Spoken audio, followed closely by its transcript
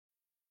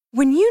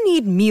When you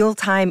need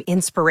mealtime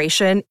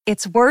inspiration,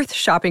 it's worth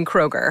shopping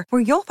Kroger,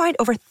 where you'll find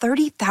over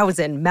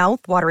 30,000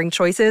 mouth-watering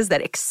choices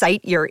that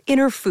excite your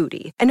inner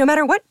foodie. And no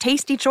matter what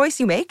tasty choice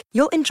you make,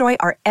 you'll enjoy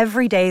our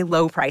everyday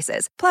low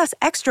prices, plus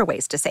extra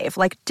ways to save,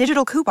 like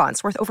digital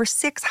coupons worth over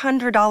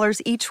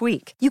 $600 each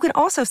week. You can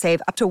also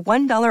save up to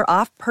 $1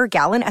 off per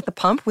gallon at the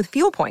pump with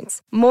fuel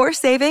points. More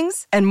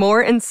savings and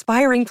more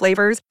inspiring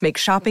flavors make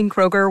shopping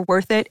Kroger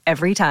worth it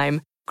every time.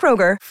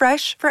 Kroger,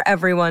 fresh for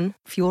everyone.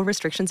 Fuel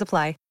restrictions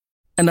apply.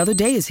 Another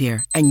day is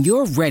here, and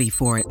you're ready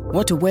for it.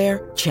 What to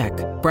wear? Check.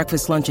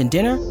 Breakfast, lunch, and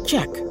dinner?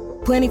 Check.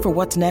 Planning for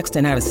what's next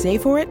and how to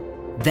save for it?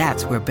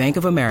 That's where Bank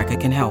of America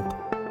can help.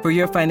 For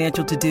your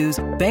financial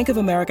to-dos, Bank of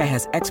America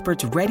has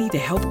experts ready to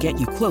help get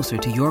you closer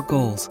to your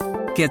goals.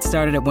 Get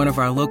started at one of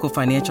our local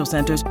financial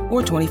centers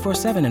or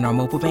 24/7 in our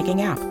mobile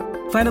banking app.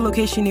 Find a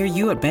location near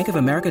you at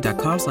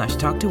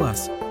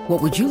bankofamerica.com/talktous.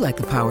 What would you like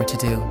the power to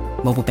do?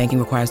 Mobile banking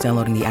requires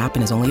downloading the app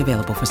and is only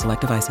available for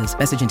select devices.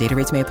 Message and data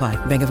rates may apply.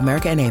 Bank of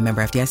America N.A.,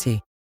 member FDIC.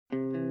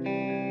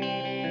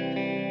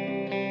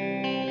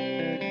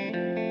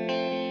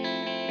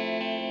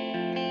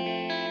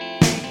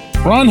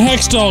 Ron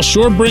Hextall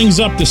sure brings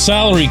up the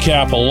salary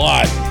cap a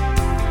lot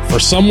for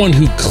someone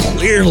who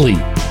clearly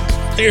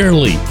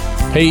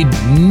paid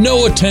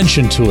no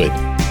attention to it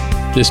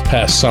this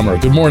past summer.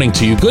 Good morning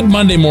to you. Good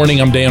Monday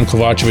morning. I'm Dan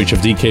Kovacevic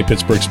of DK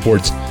Pittsburgh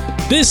Sports.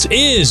 This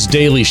is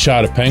Daily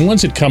Shot of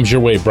Penguins. It comes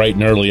your way bright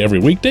and early every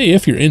weekday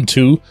if you're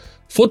into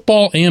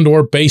football and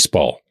or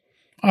baseball.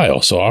 I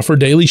also offer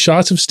daily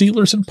shots of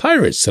Steelers and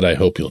Pirates that I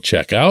hope you'll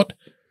check out.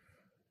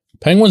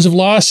 Penguins have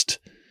lost.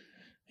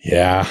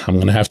 Yeah, I'm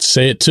going to have to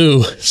say it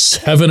too.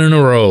 7 in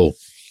a row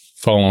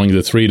following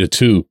the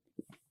 3-2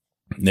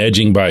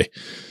 edging by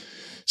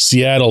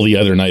Seattle the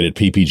other night at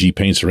PPG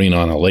Paints Arena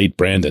on a late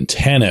Brandon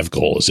Tanev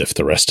goal, as if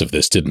the rest of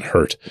this didn't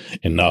hurt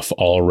enough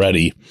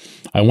already.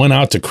 I went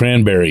out to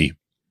Cranberry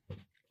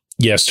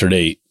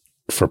yesterday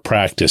for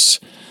practice,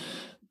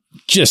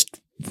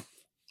 just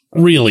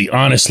really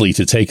honestly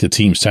to take the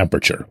team's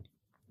temperature.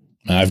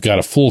 I've got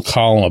a full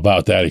column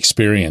about that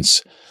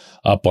experience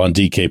up on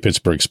DK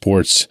Pittsburgh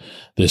Sports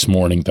this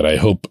morning that I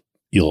hope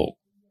you'll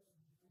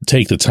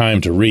take the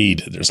time to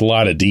read. There's a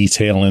lot of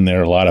detail in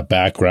there, a lot of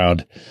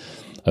background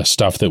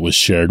stuff that was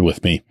shared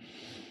with me.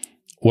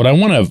 What I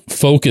want to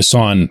focus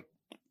on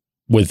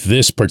with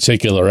this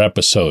particular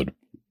episode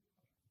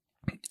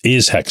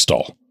is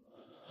Hextall.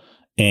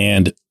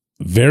 And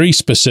very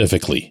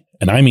specifically,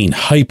 and I mean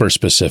hyper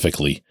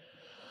specifically,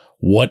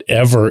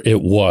 whatever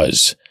it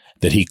was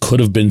that he could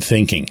have been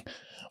thinking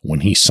when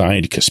he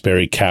signed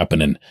Kasperi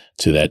Kapanen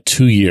to that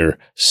 2-year,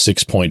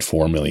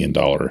 $6.4 million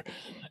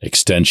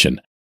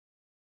extension.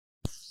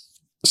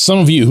 Some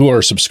of you who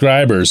are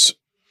subscribers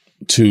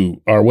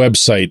to our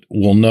website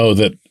will know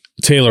that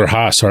Taylor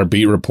Haas, our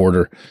beat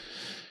reporter,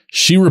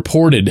 she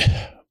reported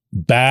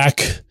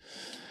back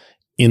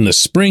in the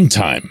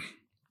springtime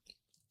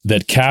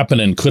that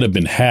Kapanen could have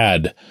been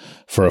had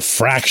for a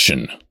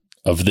fraction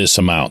of this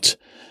amount,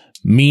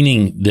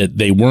 meaning that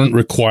they weren't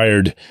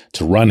required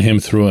to run him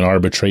through an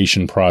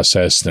arbitration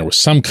process. There was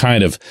some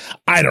kind of,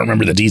 I don't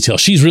remember the details.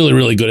 She's really,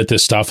 really good at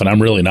this stuff, and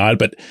I'm really not,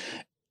 but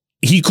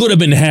he could have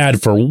been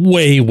had for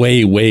way,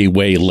 way, way,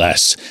 way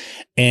less.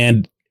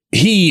 And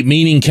he,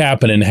 meaning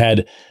Kapanen,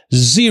 had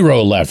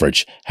zero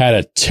leverage, had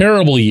a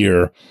terrible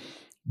year,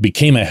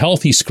 became a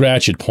healthy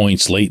scratch at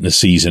points late in the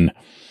season,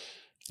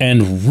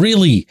 and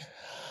really,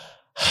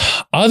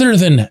 other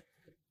than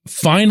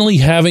finally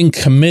having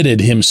committed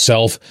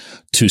himself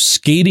to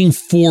skating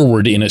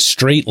forward in a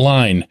straight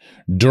line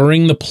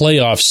during the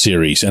playoff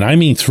series, and I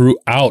mean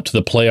throughout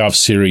the playoff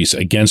series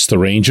against the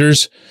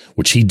Rangers,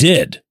 which he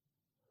did,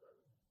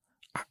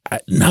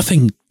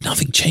 nothing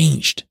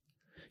changed.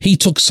 He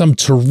took some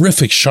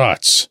terrific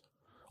shots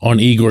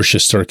on Igor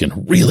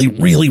Shesterkin. Really,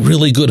 really,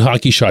 really good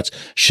hockey shots.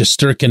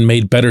 Shesterkin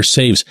made better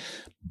saves,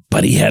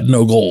 but he had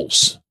no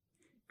goals.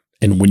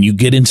 And when you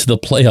get into the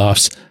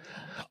playoffs,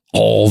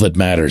 all that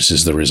matters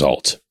is the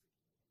result.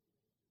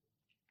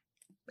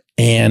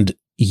 And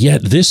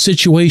yet this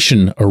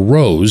situation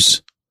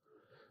arose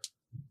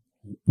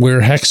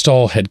where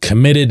Hextall had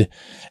committed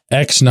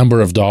X number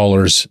of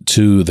dollars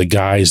to the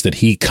guys that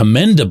he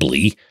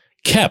commendably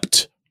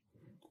kept.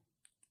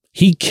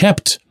 He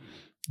kept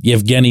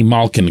Yevgeny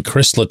Malkin,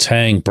 Chris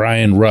Letang,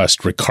 Brian Rust,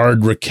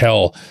 Ricard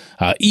Raquel,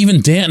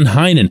 even Danton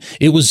Heinen.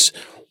 It was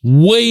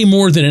way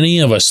more than any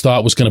of us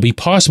thought was going to be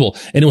possible.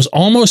 And it was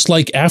almost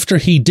like after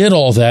he did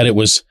all that, it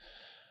was,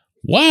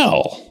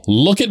 wow,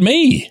 look at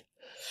me.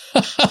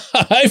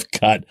 I've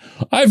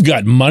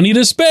got money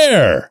to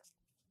spare.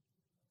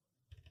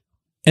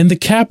 And the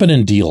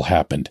Kapanen deal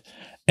happened.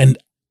 And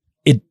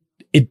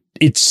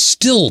it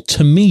still,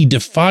 to me,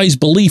 defies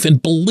belief.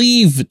 And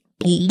believe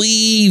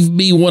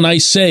me when I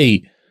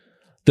say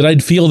that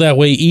I'd feel that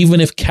way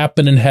even if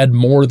Kapanen had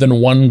more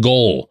than one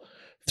goal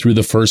through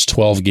the first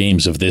 12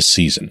 games of this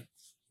season.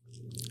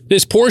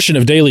 This portion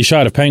of Daily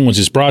Shot of Penguins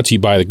is brought to you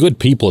by the good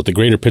people at the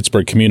Greater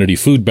Pittsburgh Community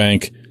Food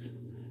Bank,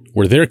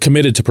 where they're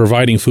committed to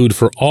providing food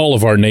for all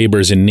of our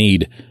neighbors in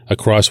need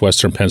across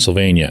Western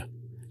Pennsylvania.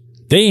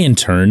 They, in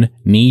turn,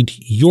 need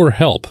your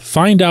help.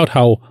 Find out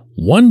how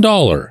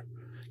 $1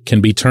 can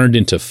be turned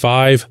into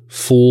 5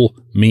 full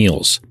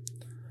meals.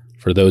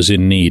 For those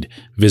in need,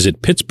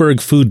 visit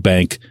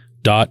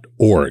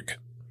pittsburghfoodbank.org.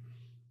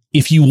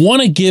 If you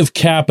want to give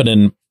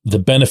Kapanen the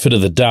benefit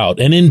of the doubt,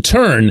 and in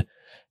turn,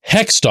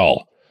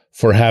 Hextall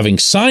for having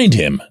signed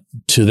him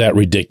to that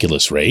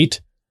ridiculous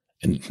rate,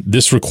 and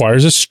this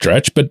requires a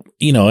stretch, but,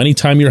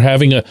 anytime you're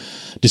having a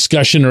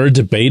discussion or a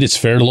debate, it's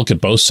fair to look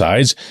at both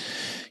sides.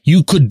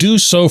 You could do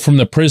so from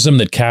the prism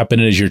that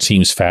Kapanen is your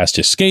team's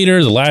fastest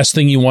skater. The last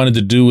thing you wanted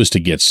to do was to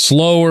get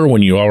slower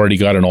when you already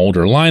got an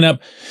older lineup.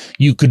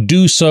 You could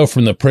do so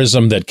from the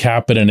prism that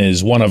Kapanen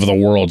is one of the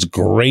world's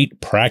great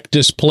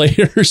practice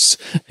players.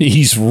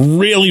 He's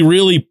really,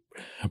 really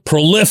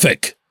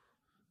prolific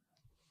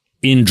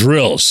in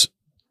drills.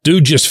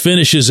 Dude just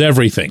finishes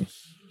everything.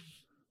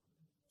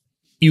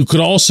 You could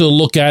also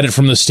look at it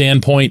from the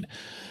standpoint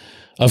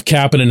of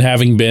Kapanen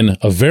having been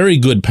a very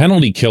good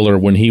penalty killer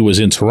when he was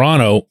in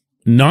Toronto,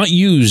 not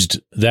used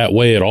that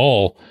way at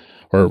all,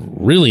 or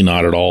really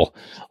not at all,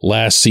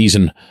 last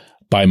season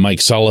by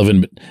Mike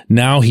Sullivan. But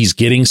now he's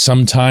getting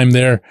some time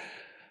there.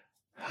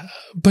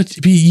 But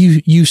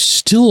you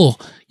still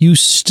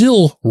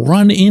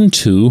run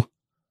into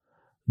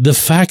the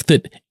fact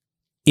that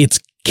it's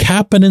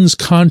Kapanen's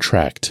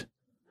contract.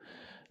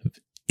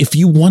 If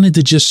you wanted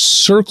to just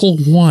circle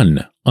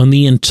one on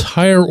the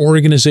entire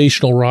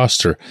organizational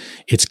roster,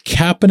 it's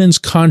Kapanen's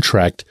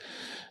contract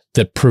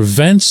that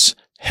prevents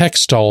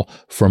Hextall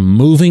from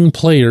moving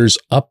players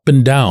up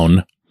and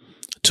down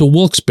to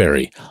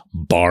Wilkes-Barre,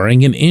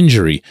 barring an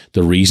injury.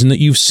 The reason that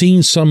you've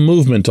seen some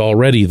movement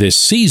already this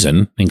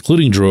season,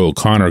 including Drew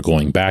O'Connor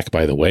going back,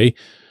 by the way,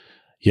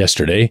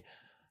 yesterday,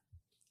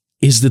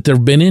 is that there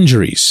have been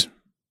injuries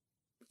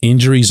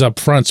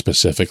up front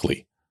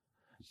specifically.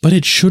 But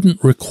it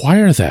shouldn't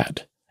require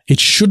that. It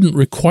shouldn't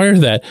require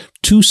that,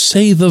 to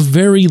say the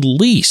very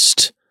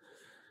least.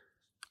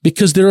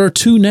 Because there are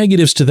two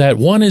negatives to that.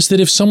 One is that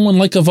if someone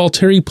like a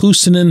Valtteri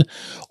Puustinen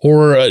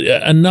or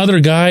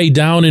another guy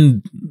down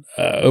in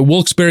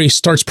Wilkes-Barre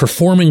starts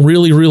performing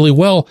really, really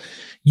well,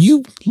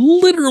 you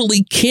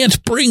literally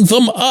can't bring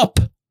them up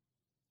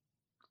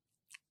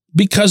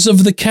because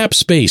of the cap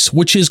space,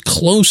 which is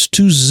close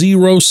to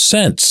 0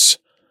 cents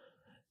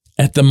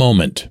at the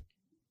moment.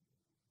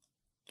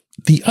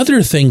 The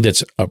other thing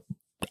that's,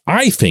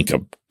 I think,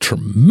 a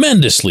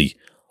tremendously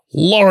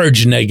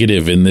large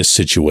negative in this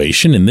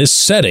situation, in this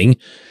setting,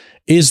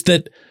 is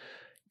that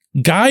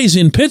guys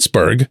in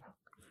Pittsburgh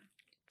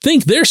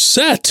think they're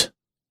set.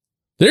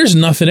 There's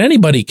nothing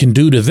anybody can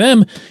do to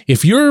them.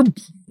 If you're,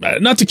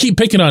 not to keep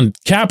picking on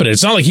Kapanen,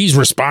 it's not like he's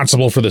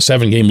responsible for the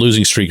 7-game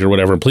losing streak or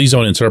whatever. Please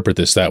don't interpret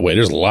this that way.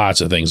 There's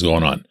lots of things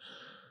going on.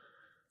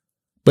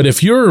 But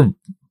if you're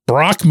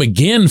Brock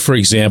McGinn, for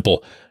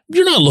example,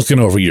 you're not looking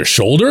over your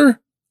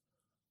shoulder.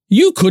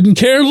 You couldn't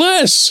care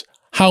less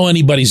how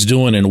anybody's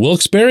doing in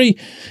Wilkes-Barre.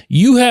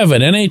 You have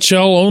an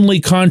NHL-only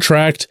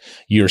contract.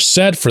 You're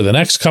set for the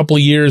next couple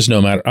of years,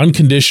 no matter,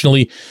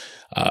 unconditionally.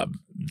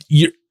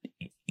 You're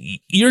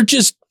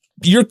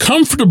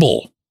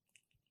comfortable.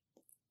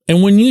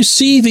 And when you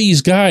see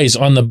these guys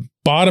on the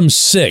bottom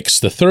 6,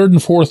 the third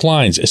and fourth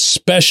lines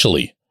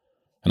especially,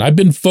 and I've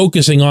been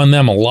focusing on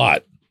them a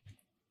lot,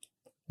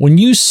 when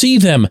you see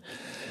them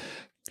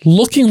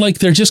looking like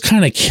they're just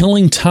kind of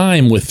killing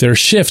time with their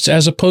shifts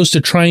as opposed to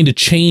trying to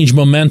change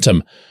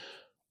momentum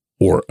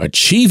or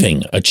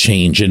achieving a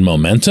change in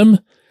momentum,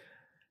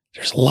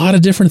 there's a lot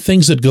of different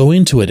things that go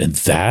into it, and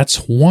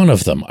that's one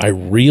of them. I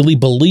really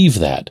believe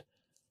that.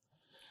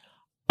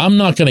 I'm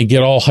not going to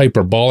get all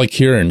hyperbolic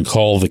here and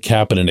call the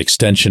Kapanen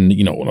extension,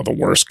 one of the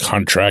worst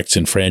contracts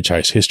in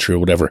franchise history or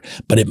whatever,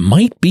 but it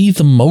might be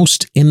the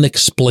most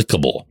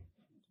inexplicable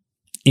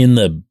in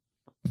the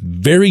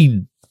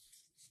very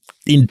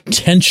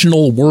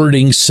intentional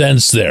wording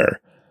sense there,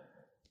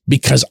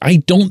 because I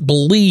don't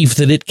believe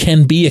that it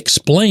can be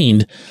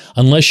explained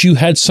unless you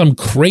had some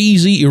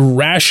crazy,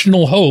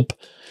 irrational hope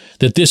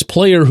that this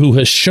player who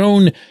has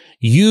shown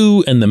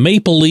you and the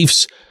Maple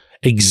Leafs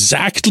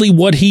exactly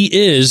what he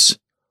is,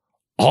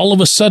 all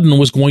of a sudden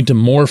was going to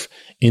morph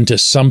into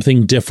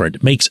something different.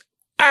 It makes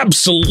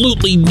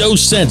absolutely no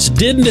sense.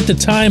 Didn't at the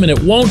time, and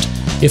it won't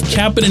if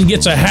Kapanen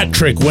gets a hat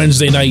trick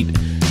Wednesday night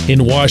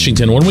in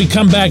Washington. When we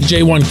come back,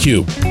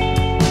 J1Q.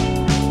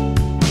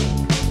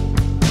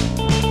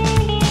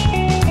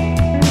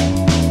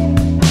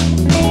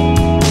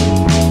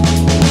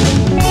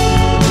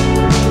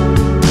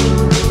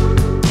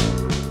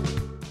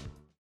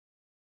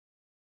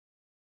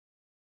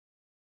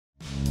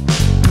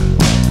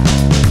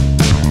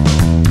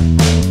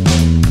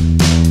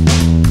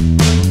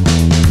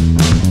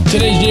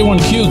 Today's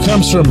J1Q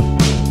comes from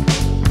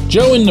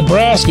Joe in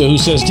Nebraska, who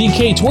says,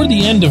 DK, toward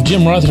the end of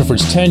Jim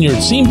Rutherford's tenure,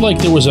 it seemed like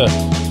there was a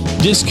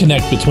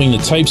disconnect between the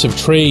types of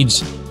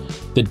trades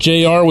that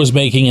JR was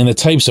making and the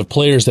types of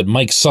players that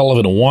Mike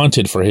Sullivan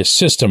wanted for his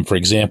system. For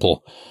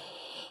example,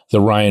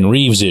 the Ryan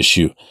Reeves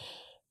issue.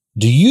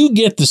 Do you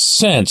get the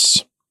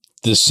sense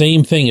the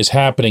same thing is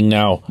happening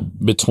now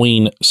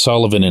between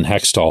Sullivan and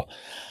Hextall?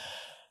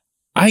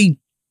 I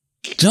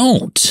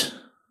don't.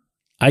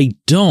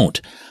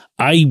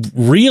 I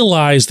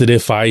realize that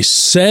if I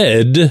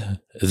said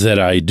that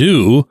I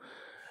do,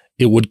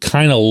 it would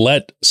kind of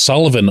let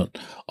Sullivan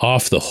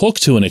off the hook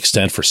to an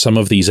extent for some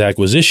of these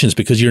acquisitions,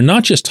 because you're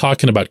not just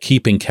talking about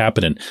keeping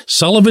Kapanen.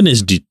 Sullivan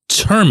is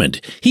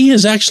determined. He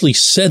has actually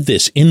said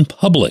this in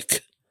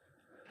public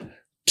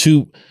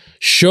to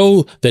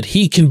show that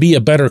he can be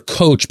a better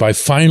coach by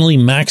finally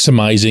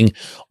maximizing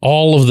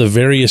all of the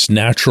various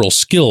natural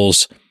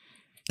skills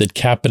that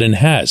Kapanen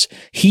has.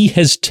 He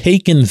has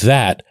taken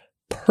that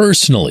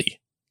personally.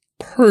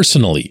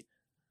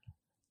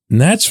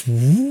 And that's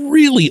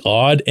really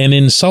odd. And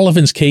in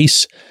Sullivan's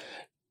case,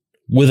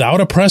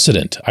 without a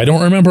precedent. I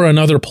don't remember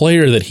another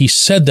player that he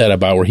said that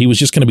about, where he was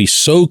just going to be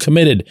so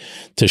committed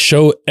to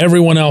show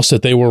everyone else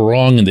that they were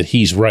wrong and that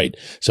he's right.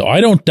 So I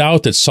don't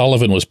doubt that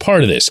Sullivan was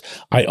part of this.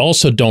 I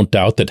also don't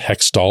doubt that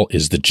Hextall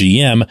is the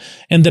GM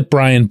and that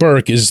Brian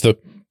Burke is the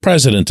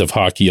president of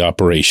hockey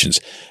operations.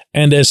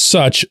 And as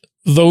such,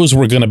 those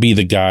were going to be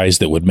the guys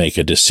that would make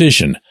a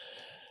decision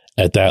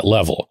at that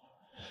level.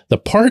 The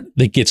part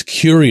that gets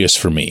curious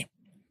for me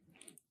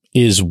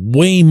is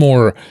way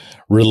more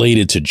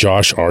related to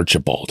Josh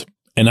Archibald.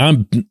 And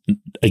I'm,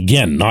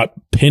 again, not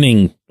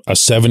pinning a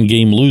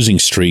 7-game losing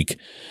streak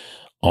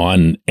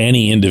on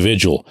any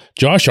individual.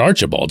 Josh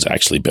Archibald's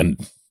actually been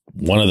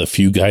one of the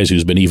few guys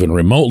who's been even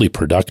remotely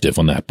productive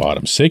on that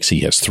bottom six. He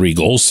has 3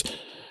 goals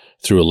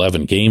through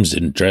 11 games,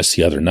 didn't dress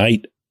the other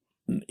night.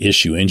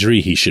 Issue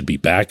injury. He should be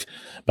back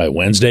by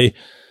Wednesday.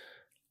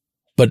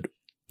 But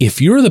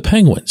if you're the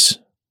Penguins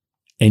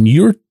and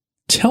you're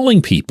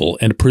telling people,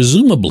 and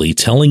presumably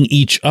telling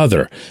each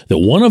other, that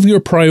one of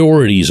your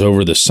priorities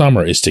over the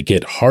summer is to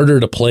get harder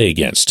to play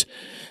against,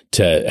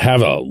 to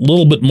have a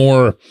little bit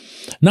more,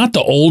 not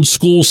the old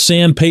school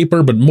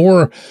sandpaper, but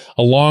more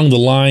along the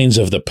lines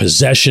of the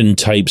possession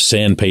type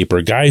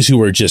sandpaper, guys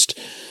who are just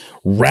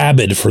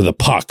rabid for the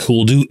puck, who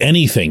will do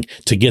anything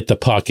to get the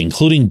puck,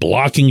 including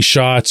blocking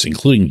shots,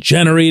 including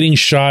generating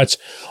shots,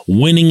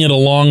 winning it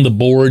along the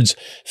boards.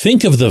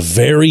 Think of the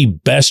very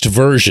best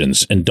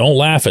versions, and don't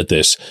laugh at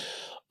this,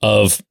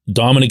 of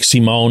Dominic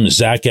Simone,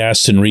 Zach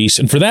Aston-Reese,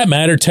 and for that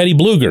matter, Teddy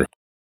Bluger,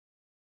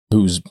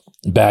 who's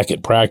back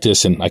at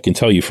practice. And I can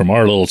tell you from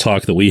our little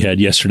talk that we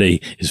had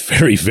yesterday, is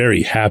very,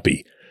 very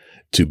happy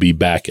to be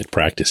back at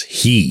practice.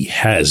 He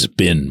has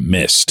been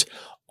missed.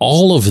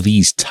 All of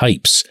these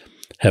types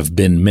have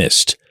been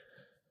missed.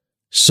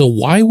 So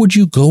why would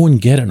you go and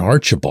get an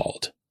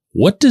Archibald?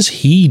 What does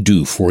he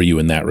do for you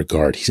in that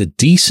regard? He's a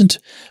decent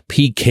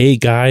PK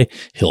guy.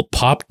 He'll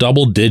pop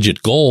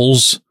double-digit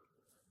goals.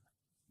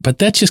 But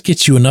that just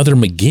gets you another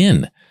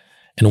McGinn.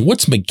 And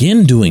what's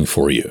McGinn doing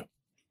for you?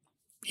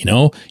 You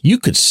know, you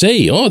could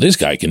say, oh, this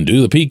guy can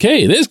do the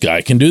PK. This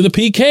guy can do the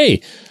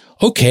PK.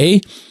 Okay,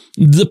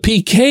 the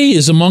PK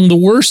is among the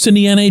worst in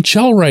the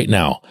NHL right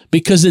now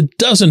because it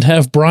doesn't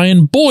have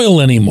Brian Boyle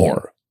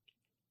anymore,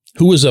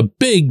 who was a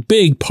big,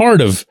 big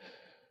part of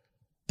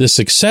the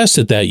success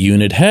that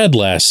unit had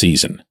last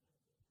season.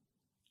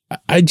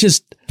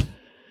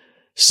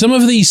 Some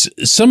of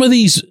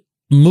these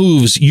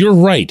moves, you're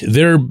right,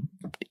 they're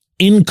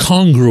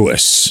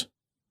incongruous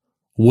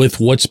with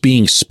what's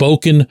being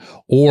spoken,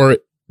 or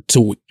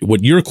to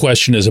what your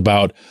question is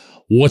about,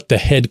 what the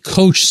head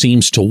coach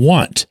seems to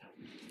want.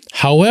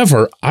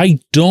 However, I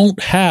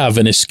don't have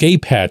an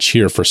escape hatch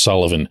here for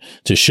Sullivan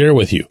to share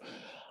with you.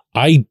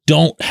 I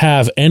don't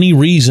have any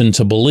reason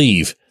to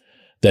believe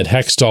that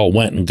Hextall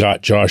went and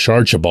got Josh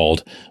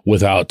Archibald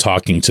without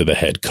talking to the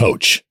head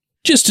coach,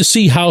 just to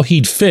see how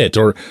he'd fit,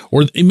 or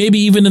maybe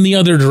even in the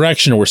other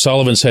direction where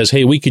Sullivan says,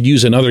 hey, we could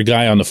use another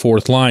guy on the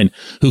fourth line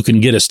who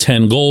can get us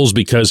 10 goals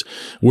because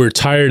we're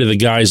tired of the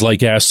guys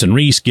like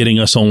Aston-Reese getting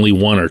us only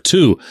 1 or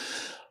 2.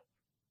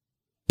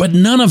 But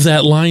none of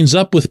that lines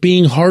up with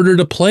being harder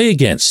to play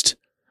against.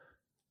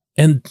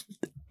 And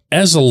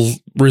as a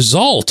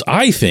result,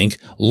 I think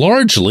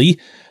largely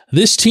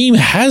this team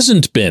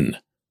hasn't been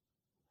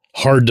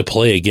hard to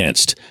play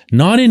against.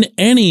 Not in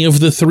any of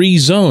the 3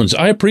 zones.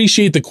 I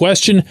appreciate the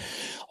question.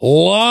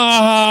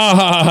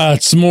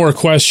 Lots more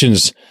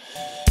questions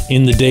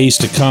in the days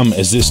to come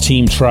as this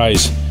team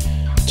tries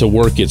to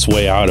work its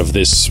way out of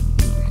this.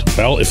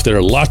 Well, if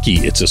they're lucky,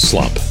 it's a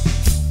slump.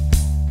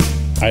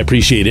 I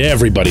appreciate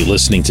everybody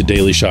listening to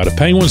Daily Shot of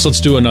Penguins. Let's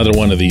do another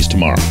one of these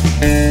tomorrow.